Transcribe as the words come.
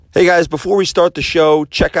Hey guys, before we start the show,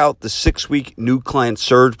 check out the 6-week new client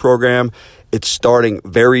surge program. It's starting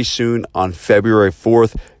very soon on February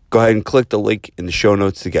 4th. Go ahead and click the link in the show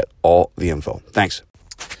notes to get all the info. Thanks.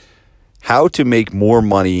 How to make more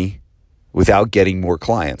money without getting more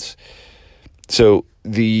clients. So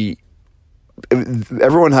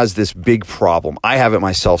everyone has this big problem. I have it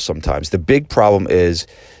myself sometimes. The big problem is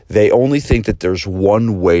they only think that there's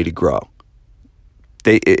one way to grow.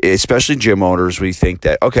 Especially gym owners, we think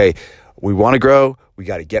that, okay, we want to grow, we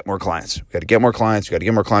got to get more clients. We got to get more clients, we got to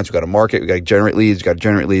get more clients, we got to market, we got to generate leads, we got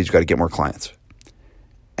to get more clients.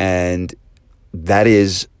 And that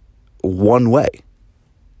is one way.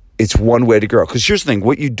 It's one way to grow. Because here's the thing,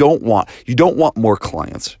 what you don't want more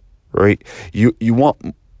clients, right? You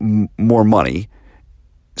want more money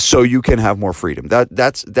so you can have more freedom.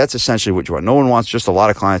 That's essentially what you want. No one wants just a lot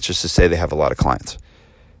of clients just to say they have a lot of clients.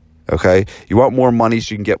 Okay? You want more money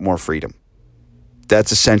so you can get more freedom.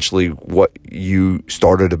 That's essentially what you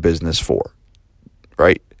started a business for,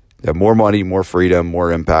 right? You have more money, more freedom,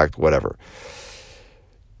 more impact, whatever.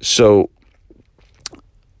 So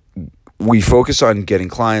we focus on getting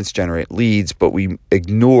clients, generate leads, but we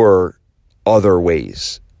ignore other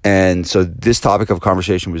ways. And so this topic of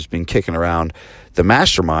conversation was been kicking around the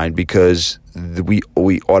mastermind because we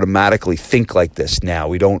automatically think like this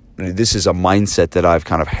now. This is a mindset that I've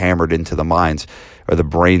kind of hammered into the minds or the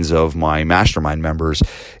brains of my mastermind members,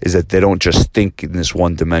 is that they don't just think in this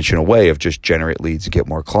one-dimensional way of just generate leads and get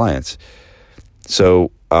more clients.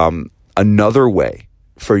 So another way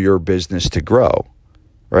for your business to grow,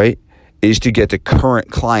 right, is to get the current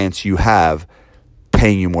clients you have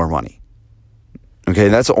paying you more money. Okay,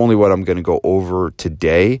 and that's only what I'm going to go over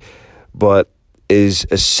today, but is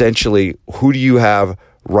essentially, who do you have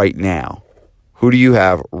right now? Who do you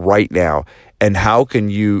have right now? And how can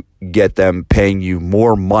you get them paying you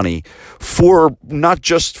more money for not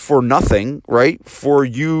just for nothing, right? For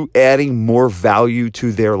you adding more value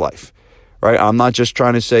to their life, right? I'm not just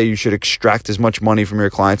trying to say you should extract as much money from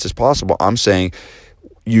your clients as possible. I'm saying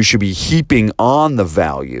you should be heaping on the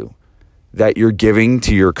value that you're giving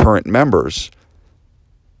to your current members,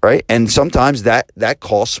 right? And sometimes that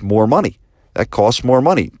costs more money. That costs more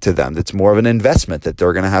money to them. That's more of an investment that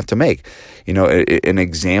they're going to have to make. You know, an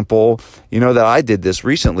example, that I did this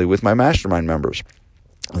recently with my mastermind members.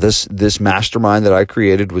 This mastermind that I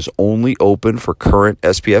created was only open for current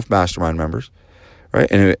SPF mastermind members,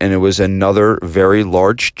 right? And it was another very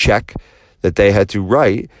large check that they had to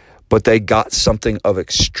write, but they got something of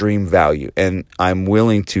extreme value. And I'm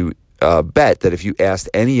willing to bet that if you asked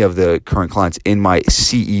any of the current clients in my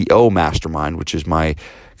CEO mastermind, which is my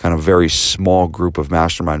kind of very small group of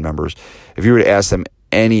mastermind members, if you were to ask them,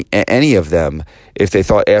 any of them, if they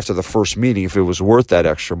thought after the first meeting, if it was worth that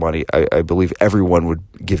extra money, I believe everyone would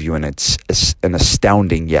give you an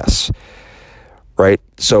astounding yes, right?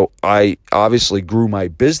 So I obviously grew my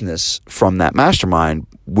business from that mastermind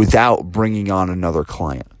without bringing on another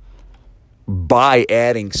client, by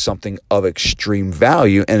adding something of extreme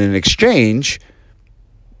value, and in exchange,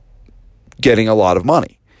 getting a lot of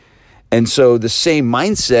money. And so the same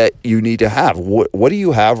mindset you need to have. What do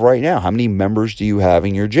you have right now? How many members do you have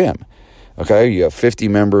in your gym? Okay, you have 50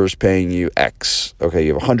 members paying you X. Okay, you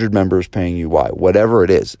have 100 members paying you Y. Whatever it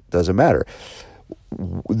is, doesn't matter.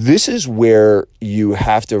 This is where you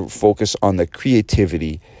have to focus on the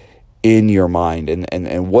creativity in your mind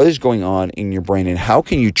and what is going on in your brain, and how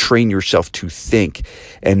can you train yourself to think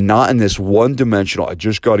and not in this one-dimensional, I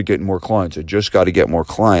just got to get more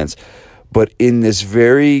clients, but in this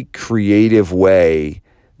very creative way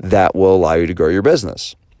that will allow you to grow your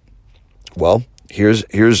business. Well, here's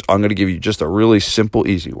I'm going to give you just a really simple,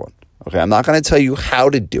 easy one. Okay, I'm not going to tell you how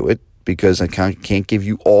to do it because I can't give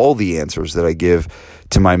you all the answers that I give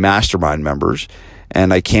to my mastermind members,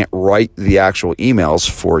 and I can't write the actual emails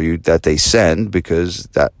for you that they send because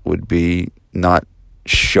that would be not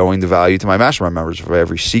showing the value to my mastermind members. For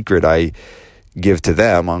every secret I give to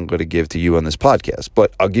them, I'm going to give to you on this podcast.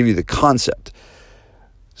 But I'll give you the concept.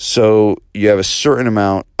 So you have a certain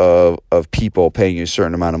amount of people paying you a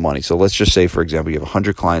certain amount of money. So let's just say, for example, you have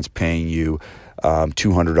 100 clients paying you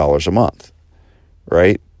 $200 a month,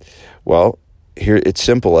 right? Well, here it's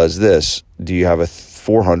simple as this. Do you have a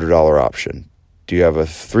 $400 option? Do you have a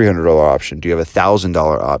 $300 option? Do you have a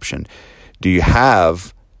 $1,000 option? Do you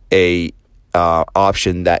have a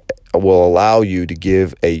option that will allow you to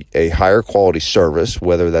give a higher quality service,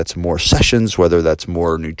 whether that's more sessions, whether that's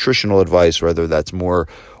more nutritional advice, whether that's more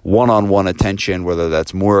one-on-one attention, whether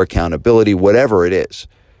that's more accountability, whatever it is,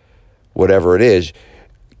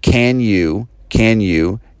 can you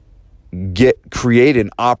create an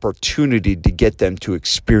opportunity to get them to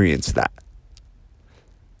experience that?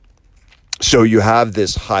 So you have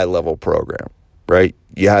this high level program, right?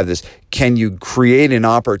 You have this. Can you create an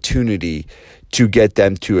opportunity to get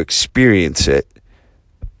them to experience it,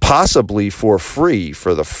 possibly for free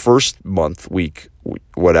for the first month, week,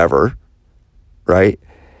 whatever, right?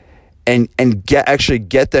 And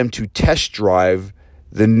get them to test drive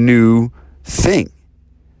the new thing,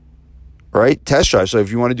 right? Test drive. So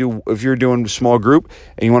if you're doing small group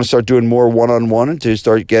and you want to start doing more one-on-one and to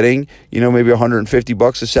start getting, maybe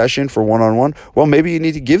 $150 a session for one-on-one, well, maybe you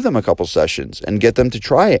need to give them a couple sessions and get them to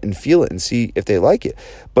try it and feel it and see if they like it.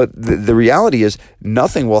 But the reality is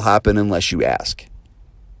nothing will happen unless you ask.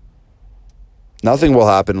 Nothing will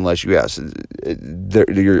happen unless you ask.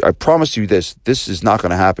 I promise you this is not going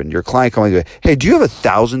to happen. Your client coming to, hey, do you have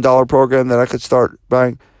 $1,000 program that I could start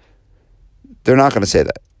buying? They're not going to say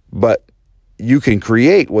that. But you can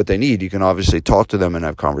create what they need. You can obviously talk to them and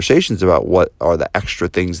have conversations about what are the extra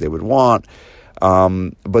things they would want.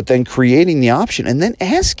 But then creating the option and then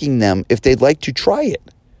asking them if they'd like to try it.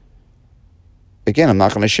 Again, I'm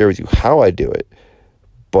not going to share with you how I do it,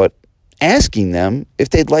 but asking them if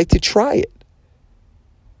they'd like to try it.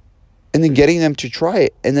 And then getting them to try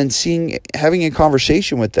it and then having a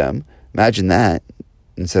conversation with them. Imagine that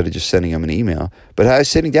instead of just sending them an email. But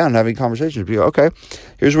sitting down and having conversations. Be like, okay,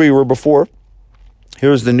 here's where you were before.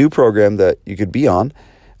 Here's the new program that you could be on.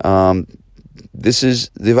 This is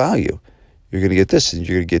the value. You're going to get this, and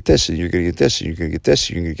you're going to get this, and you're going to get this, and you're going to get this,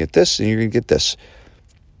 and you're going to get this, and you're going to get this.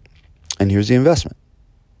 And here's the investment.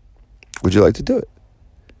 Would you like to do it?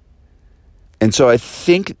 And so I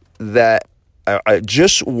think that I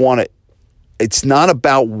just want to. It's not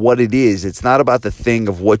about what it is. It's not about the thing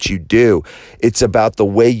of what you do. It's about the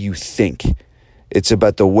way you think. It's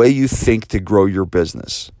about the way you think to grow your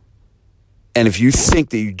business. And if you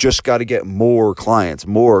think that you just got to get more clients,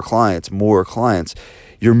 you're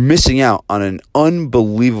missing out on an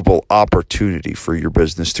unbelievable opportunity for your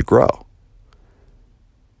business to grow.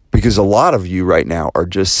 Because a lot of you right now are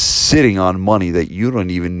just sitting on money that you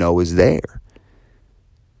don't even know is there.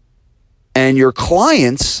 And your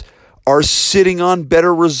clients are sitting on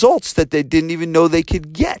better results that they didn't even know they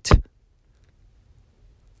could get.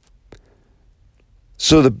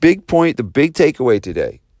 So the big point, the big takeaway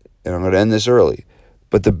today, and I'm going to end this early,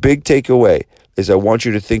 but the big takeaway is I want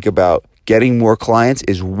you to think about getting more clients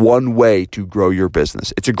is one way to grow your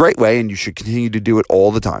business. It's a great way, and you should continue to do it all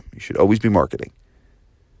the time. You should always be marketing.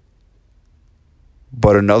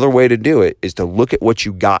 But another way to do it is to look at what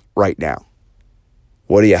you got right now.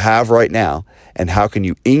 What do you have right now? And how can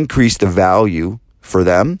you increase the value for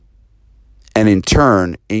them and in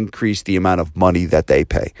turn increase the amount of money that they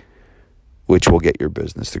pay, which will get your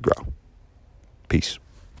business to grow. Peace.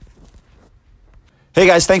 Hey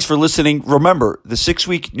guys, thanks for listening. Remember, the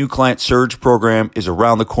 6-week new client surge program is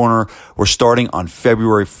around the corner. We're starting on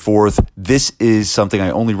February 4th. This is something I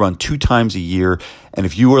only run 2 times a year. And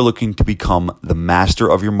if you are looking to become the master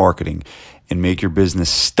of your marketing and make your business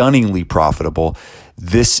stunningly profitable,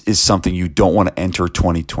 this is something you don't want to enter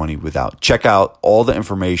 2020 without. Check out all the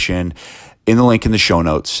information in the link in the show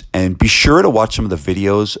notes, and be sure to watch some of the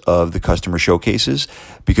videos of the customer showcases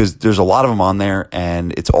because there's a lot of them on there,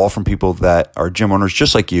 and it's all from people that are gym owners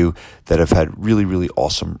just like you that have had really, really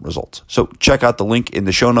awesome results. So check out the link in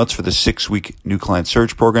the show notes for the 6-week new client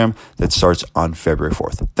surge program that starts on February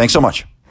 4th. Thanks so much.